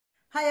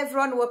Hi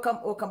everyone,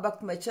 welcome back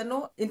to my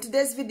channel. In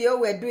today's video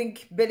we are doing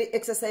belly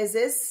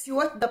exercises. If you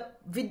watched the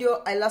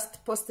video I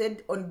last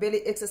posted on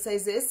belly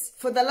exercises,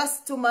 for the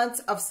last 2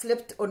 months I've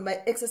slept on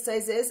my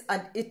exercises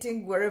and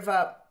eating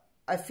wherever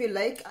I feel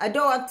like. I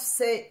don't want to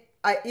say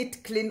I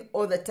eat clean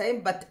all the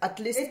time, but at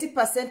least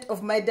 80%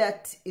 of my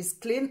diet is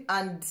clean.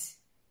 And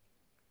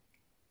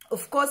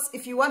of course,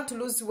 if you want to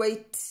lose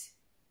weight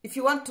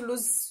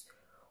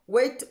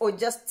or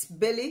just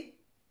belly,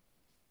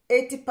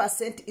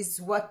 80%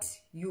 is what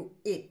you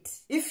eat.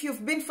 If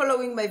you've been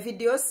following my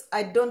videos,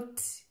 I don't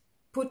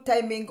put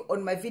timing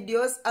on my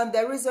videos, and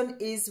the reason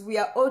is we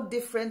are all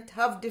different,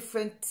 have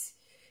different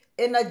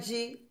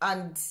energy,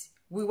 and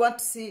we want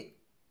to see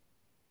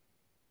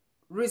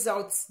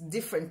results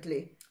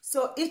differently.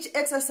 So each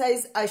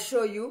exercise I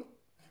show you,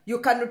 you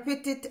can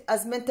repeat it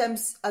as many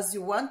times as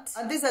you want.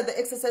 And these are the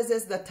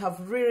exercises that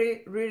have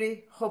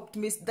really helped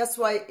me. That's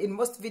why in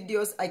most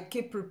videos I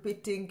keep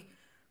repeating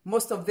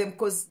most of them,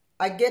 because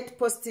I get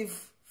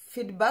positive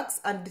feedbacks.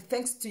 And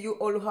thanks to you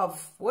all who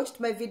have watched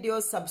my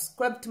videos,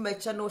 subscribed to my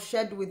channel,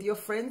 shared with your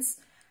friends,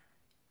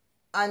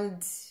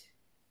 and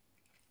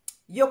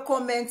your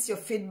comments, your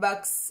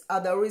feedbacks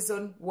are the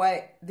reason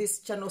why this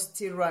channel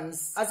still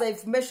runs. As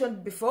I've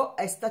mentioned before,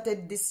 I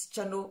started this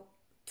channel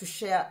to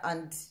share,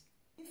 and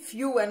if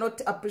you were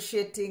not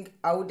appreciating,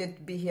 I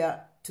wouldn't be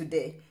here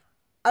today.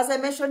 As I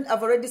mentioned,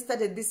 I've already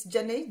started this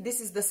journey.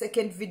 This is the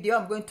second video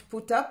I'm going to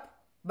put up,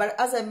 but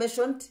as I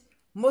mentioned,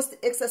 most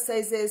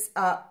exercises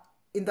are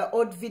in the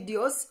old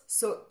videos.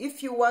 So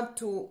if you want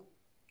to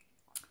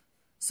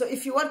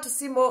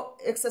see more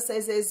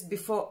exercises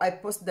before I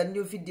post the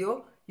new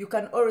video, you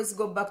can always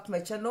go back to my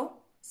channel.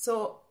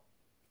 So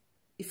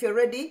if you're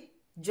ready,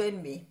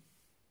 join me.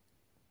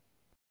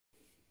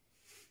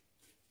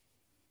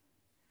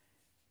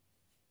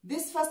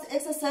 This first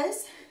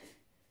exercise,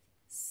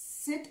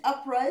 sit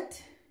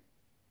upright,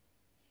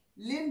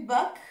 lean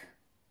back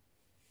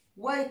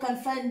where you can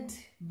find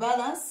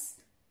balance.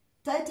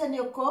 Tighten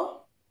your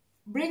core,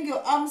 bring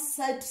your arms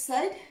side to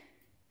side.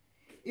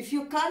 If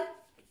you can,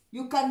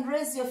 you can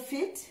raise your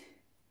feet.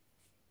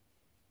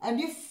 And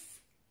if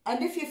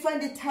you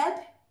find it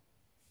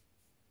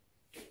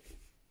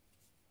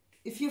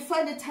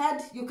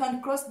hard, you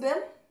can cross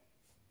them.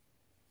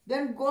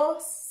 Then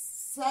go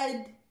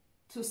side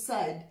to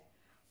side.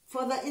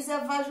 For the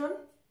easier version,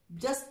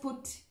 just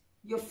put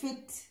your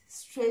feet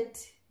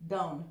straight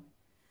down.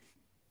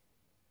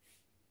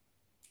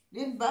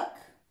 Lean back.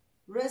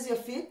 Raise your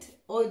feet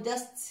or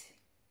just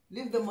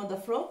leave them on the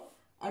floor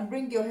and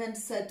bring your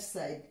hands side to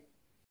side.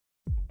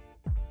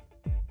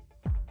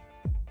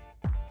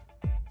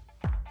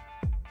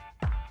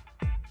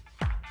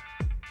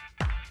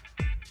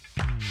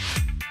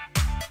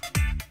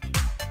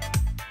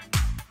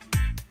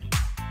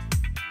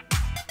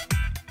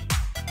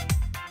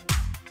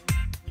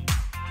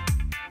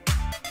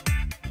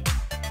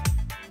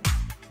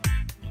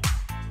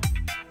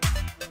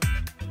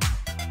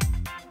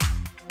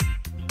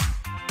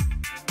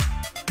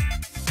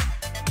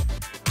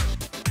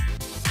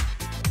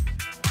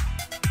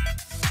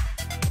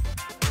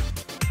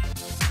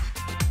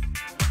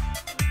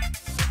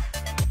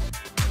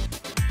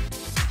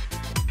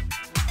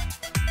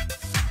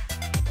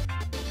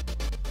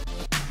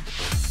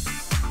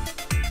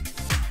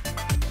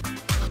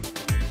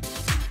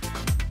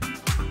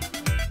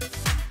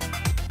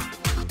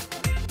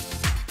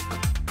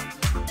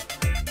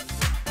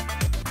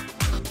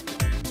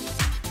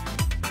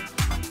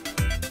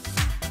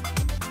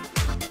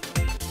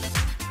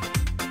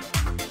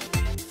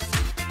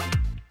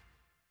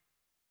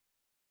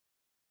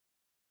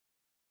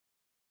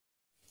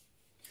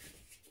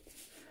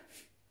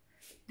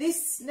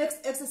 This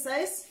next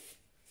exercise,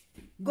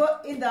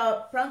 go in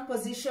the plank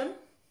position,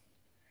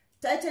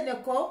 tighten your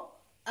core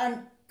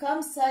and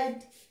come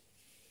side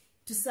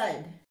to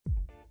side.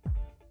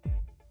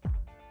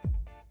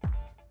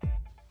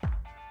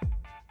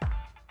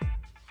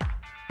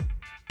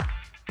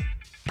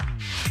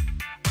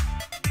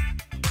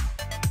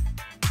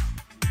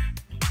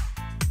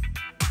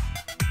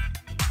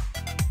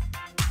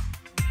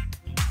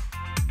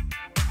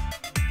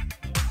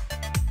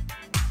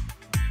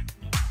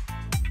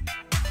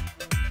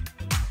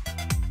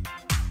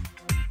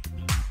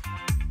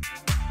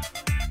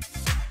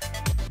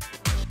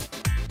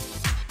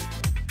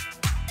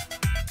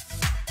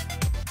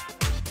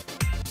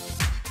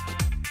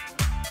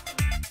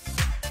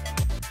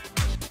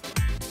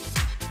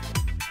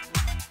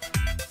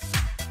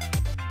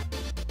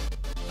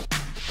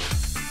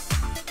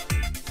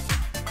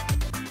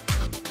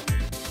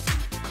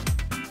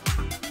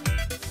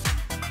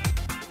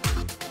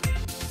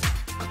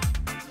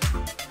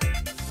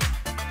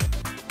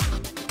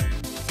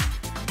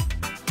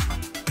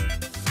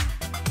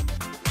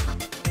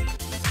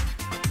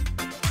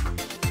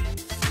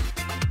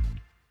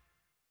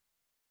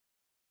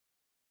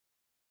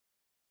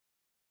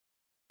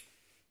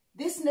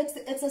 This next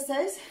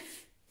exercise,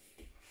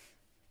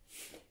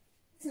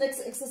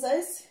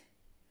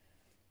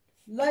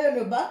 lie on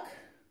your back,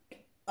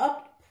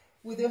 up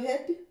with your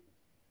head,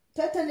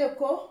 tighten your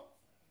core,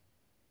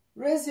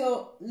 Raise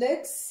your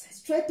legs,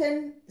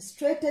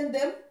 straighten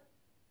them,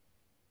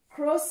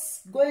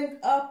 cross, going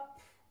up,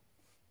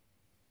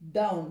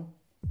 down.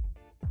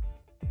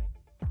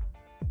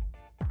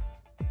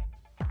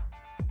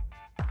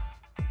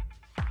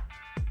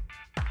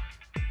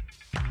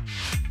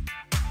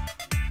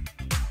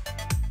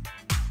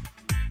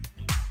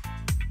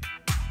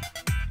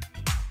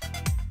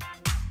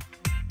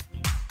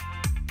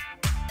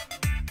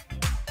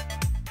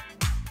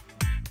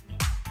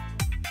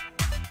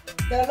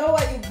 The lower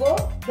you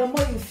go, the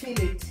more you feel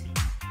it.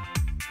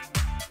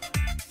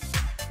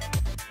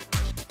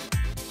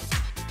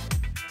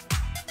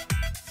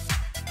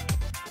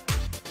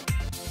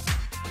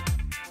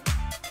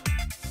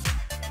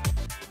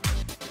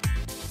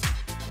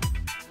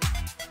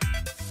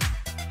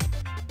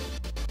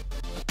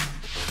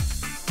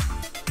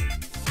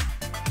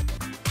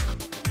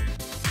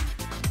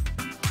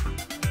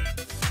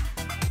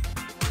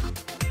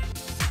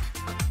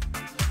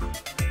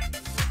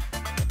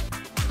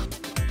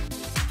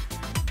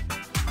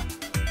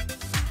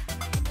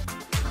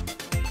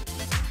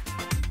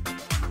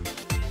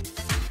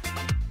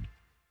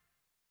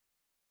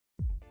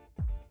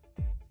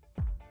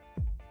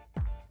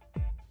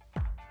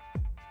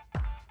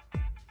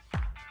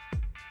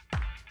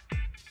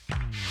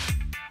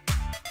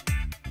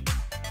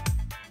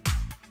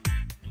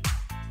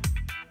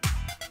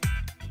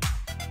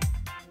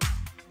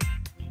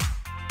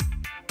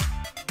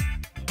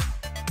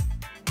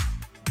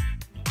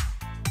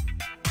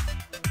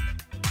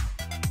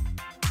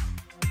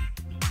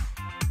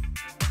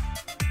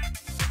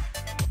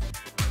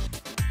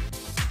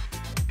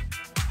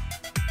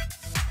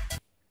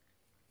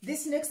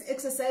 This next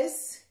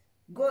exercise,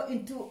 go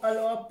into a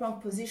lower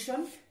plank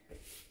position.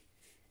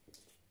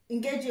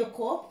 Engage your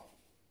core.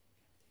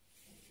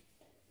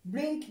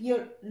 Bring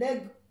your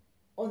leg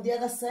on the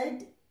other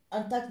side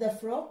and touch the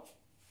floor.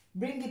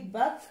 Bring it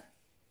back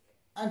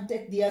and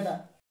take the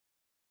other.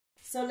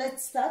 So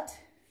let's start.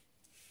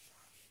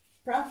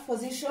 Plank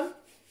position.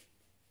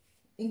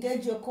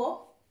 Engage your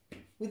core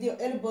with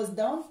your elbows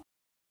down.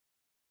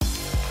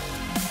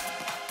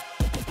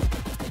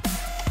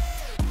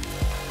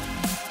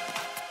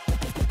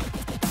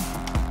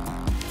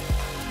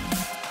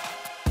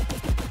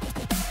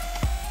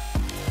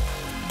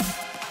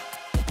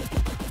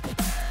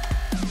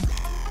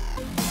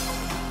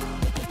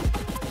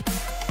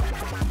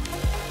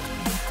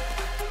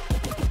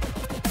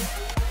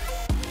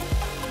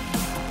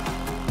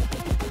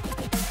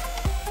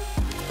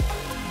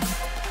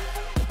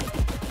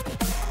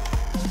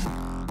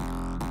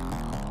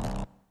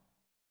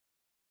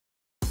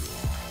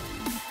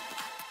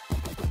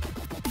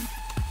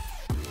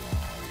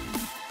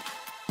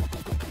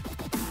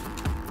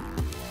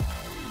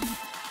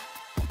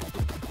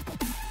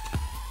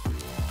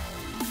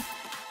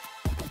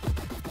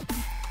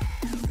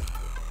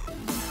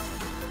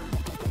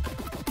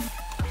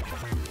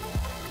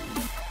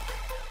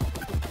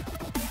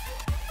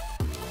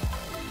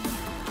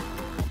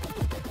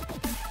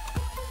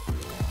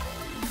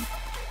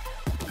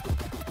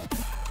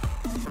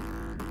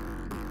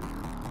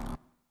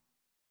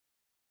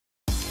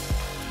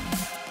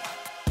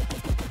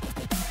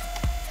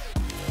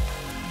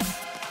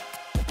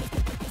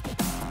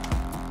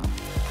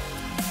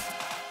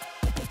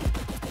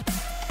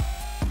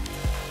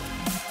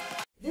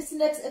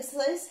 Next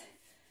exercise,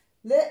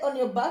 lay on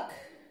your back,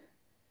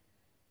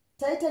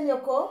 tighten your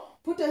core,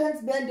 put your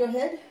hands behind your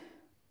head,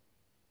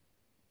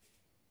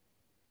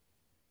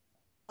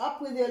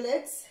 up with your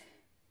legs,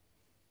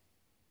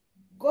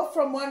 go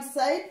from one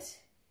side,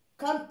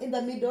 come in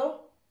the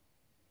middle,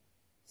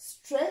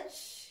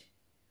 stretch,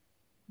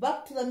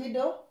 back to the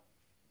middle,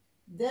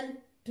 then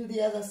to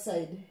the other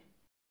side.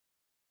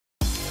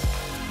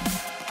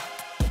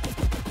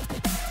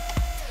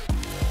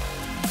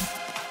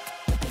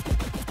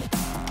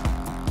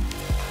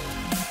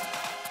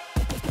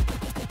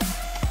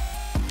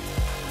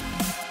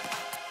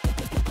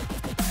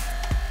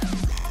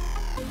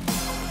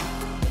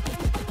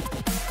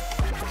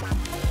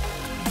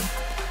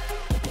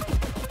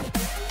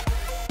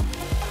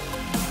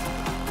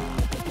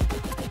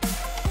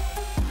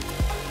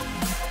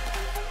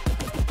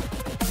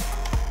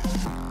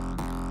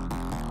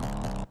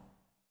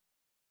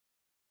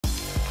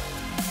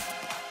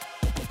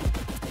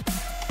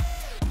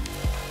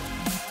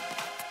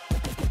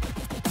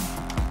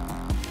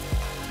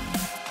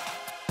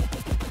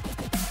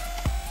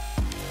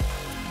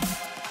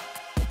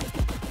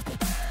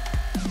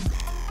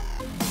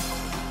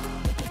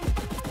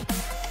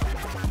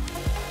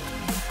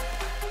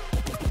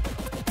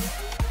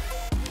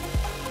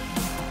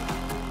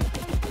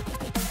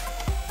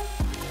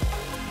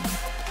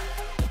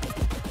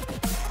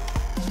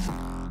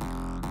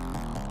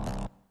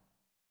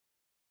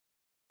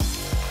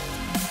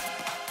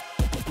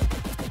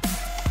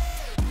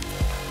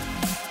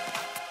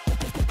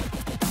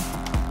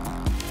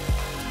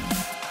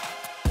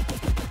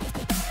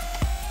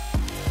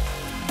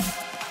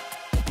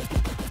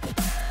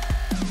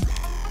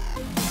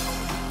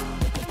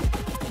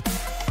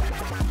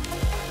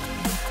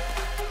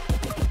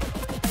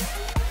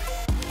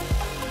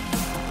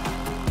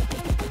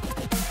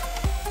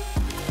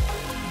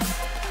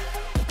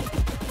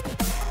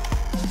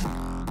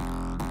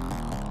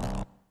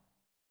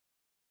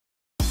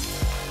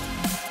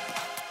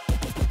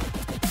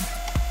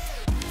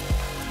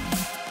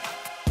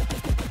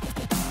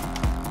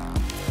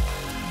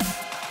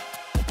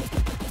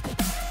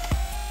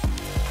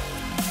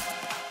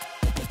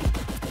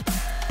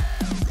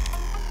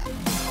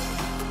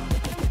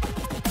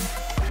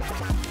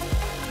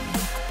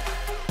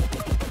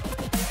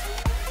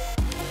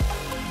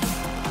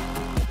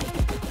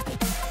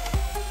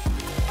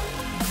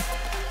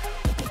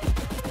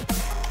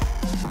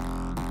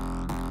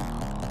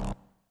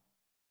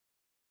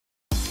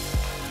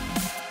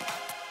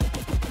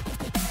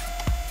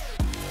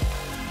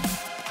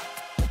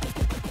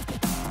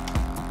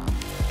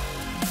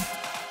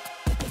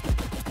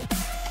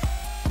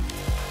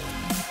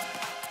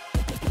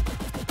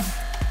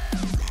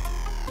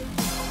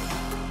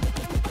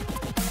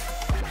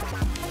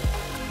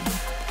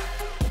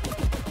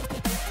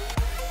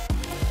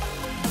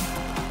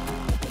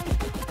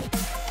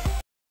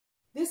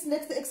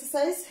 next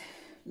exercise,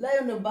 lie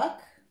on your back,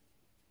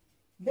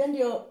 bend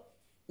your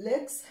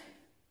legs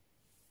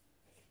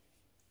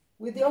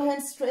with your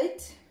hands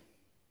straight,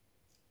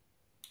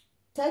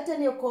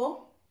 tighten your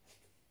core,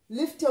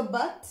 lift your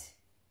butt,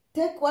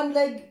 take one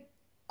leg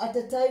at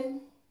a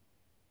time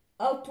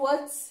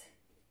outwards,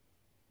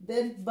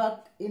 then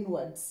back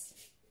inwards.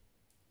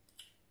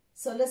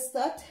 So let's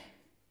start.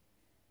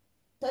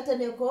 Tighten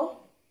your core,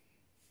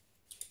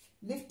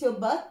 lift your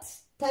butt,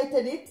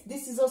 tighten it.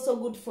 This is also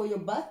good for your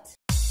butt.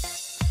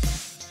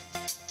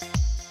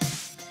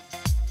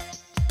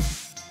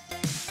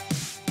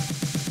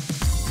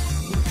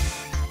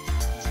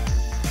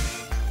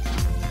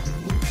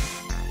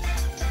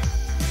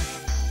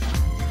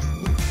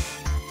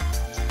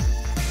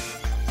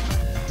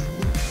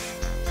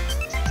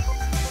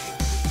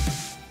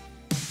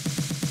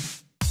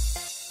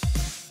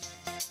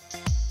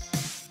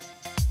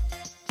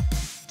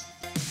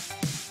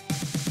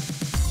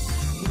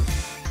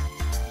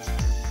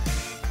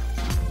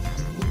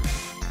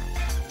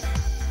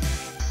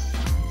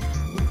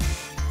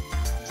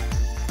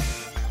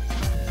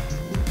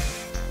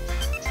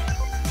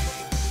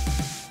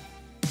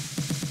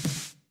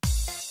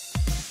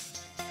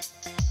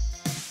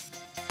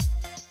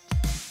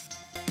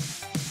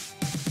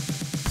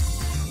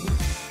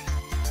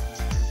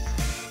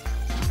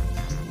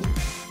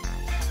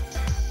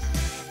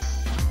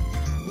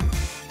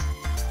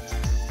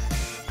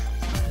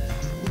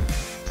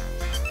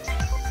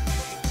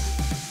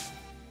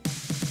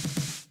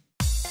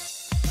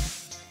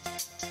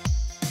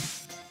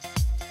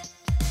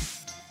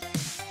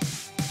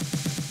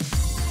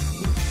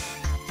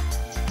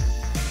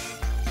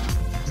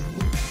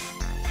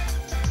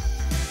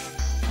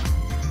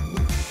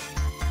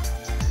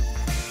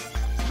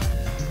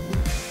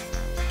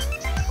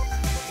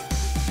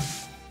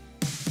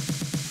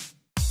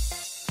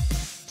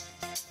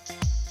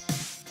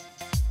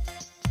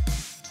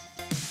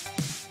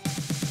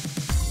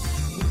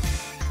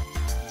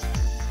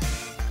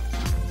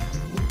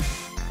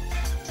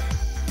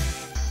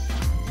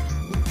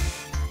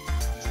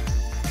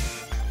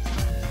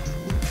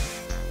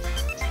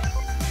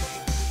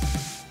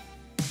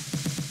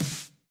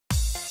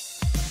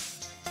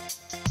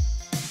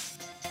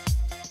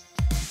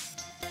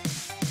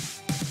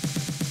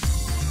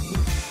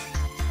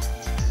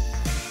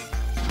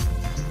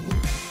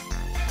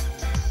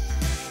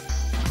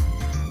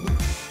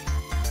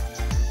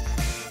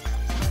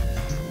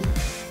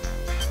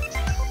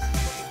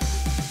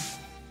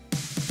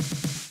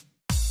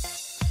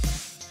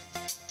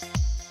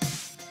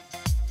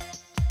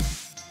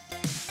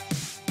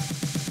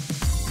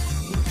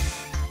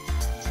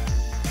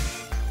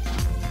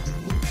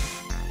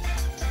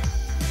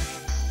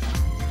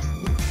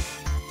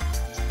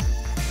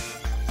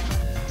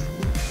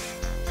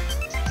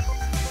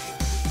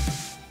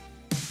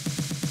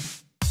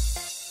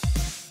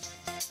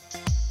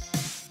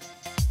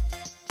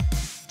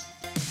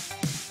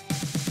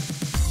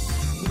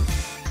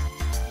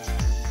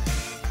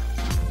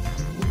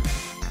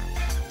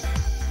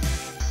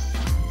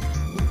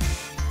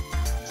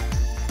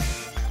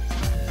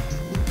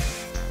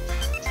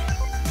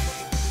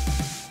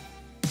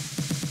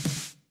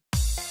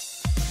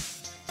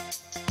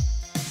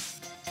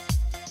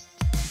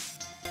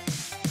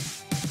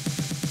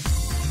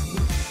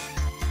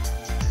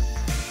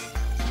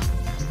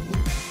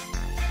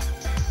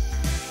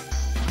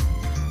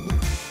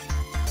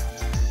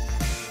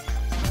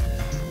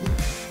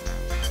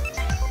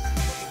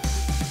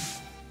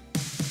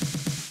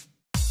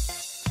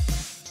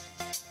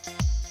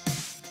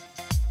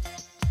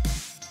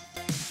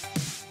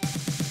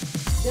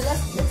 The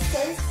last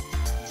exercise,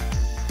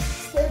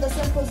 stay in the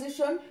same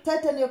position,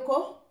 tighten your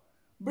core,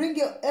 bring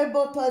your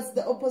elbow towards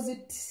the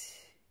opposite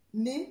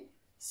knee,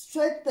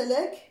 stretch the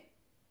leg,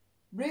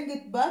 bring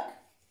it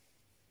back,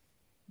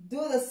 do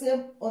the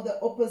same on the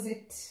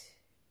opposite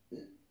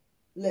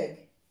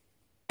leg.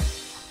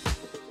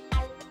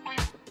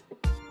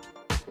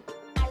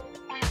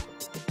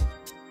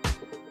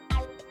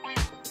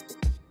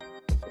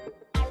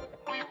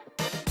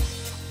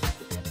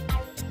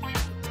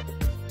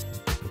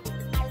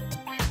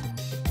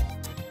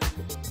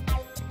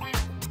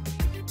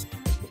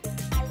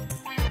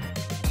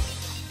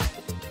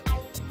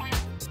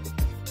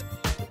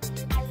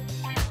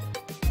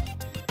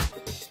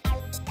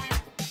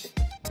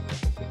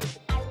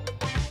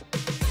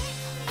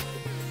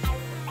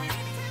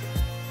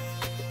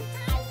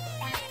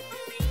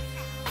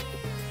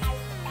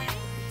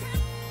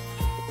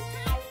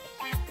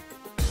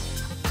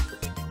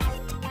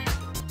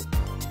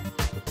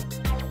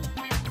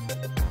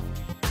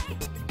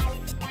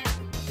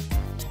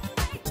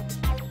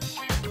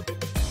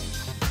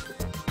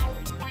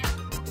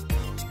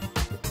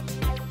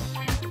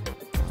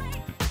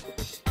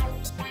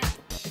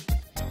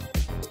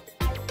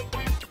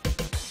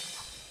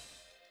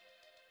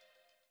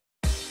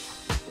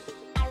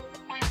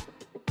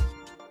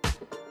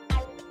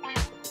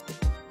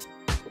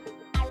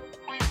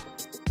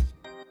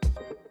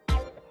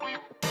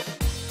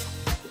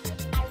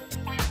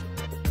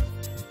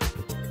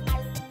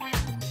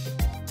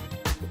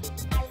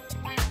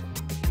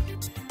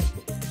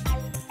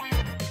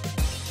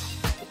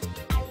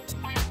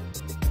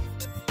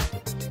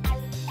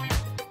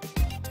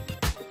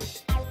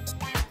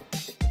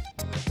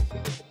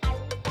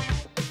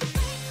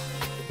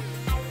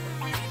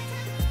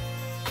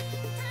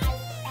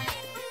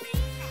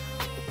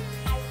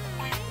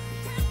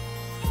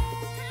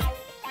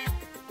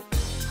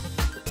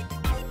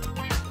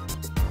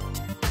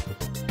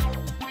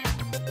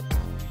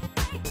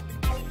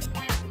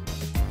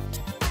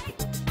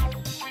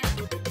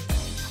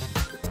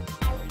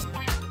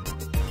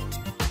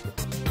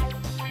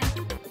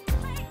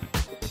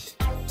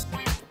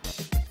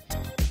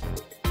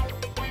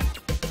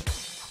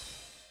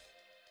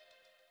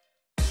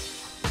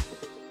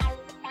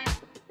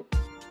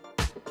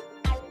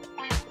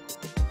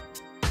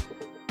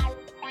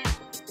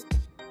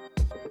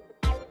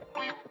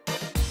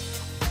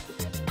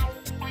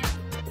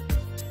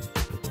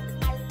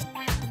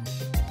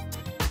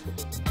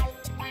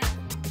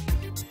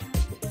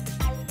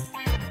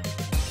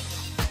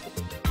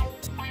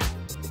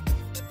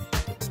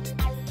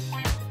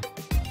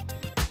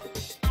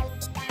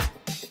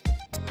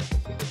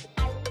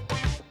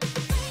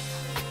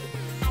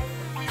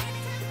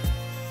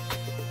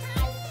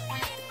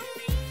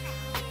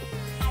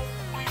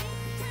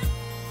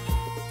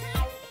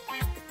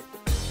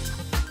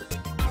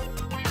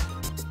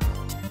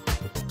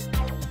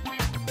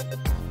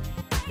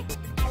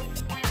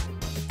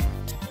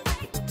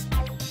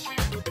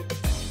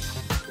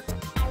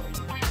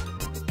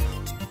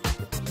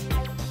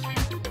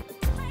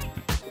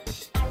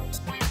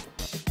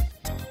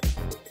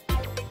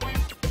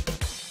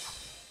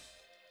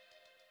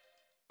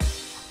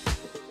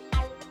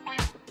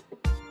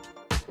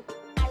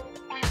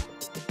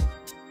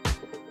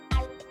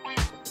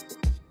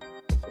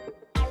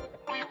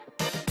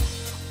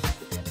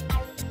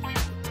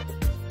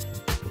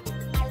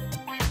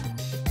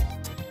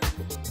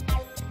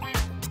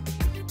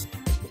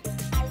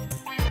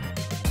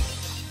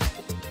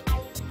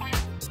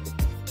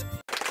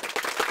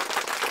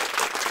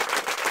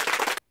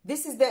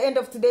 This is the end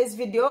of today's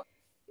video.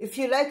 If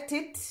you liked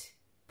it,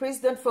 please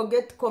don't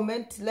forget to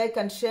comment, like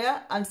and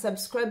share, and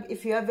subscribe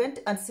if you haven't,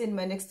 and see you in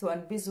my next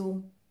one.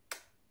 Bisous.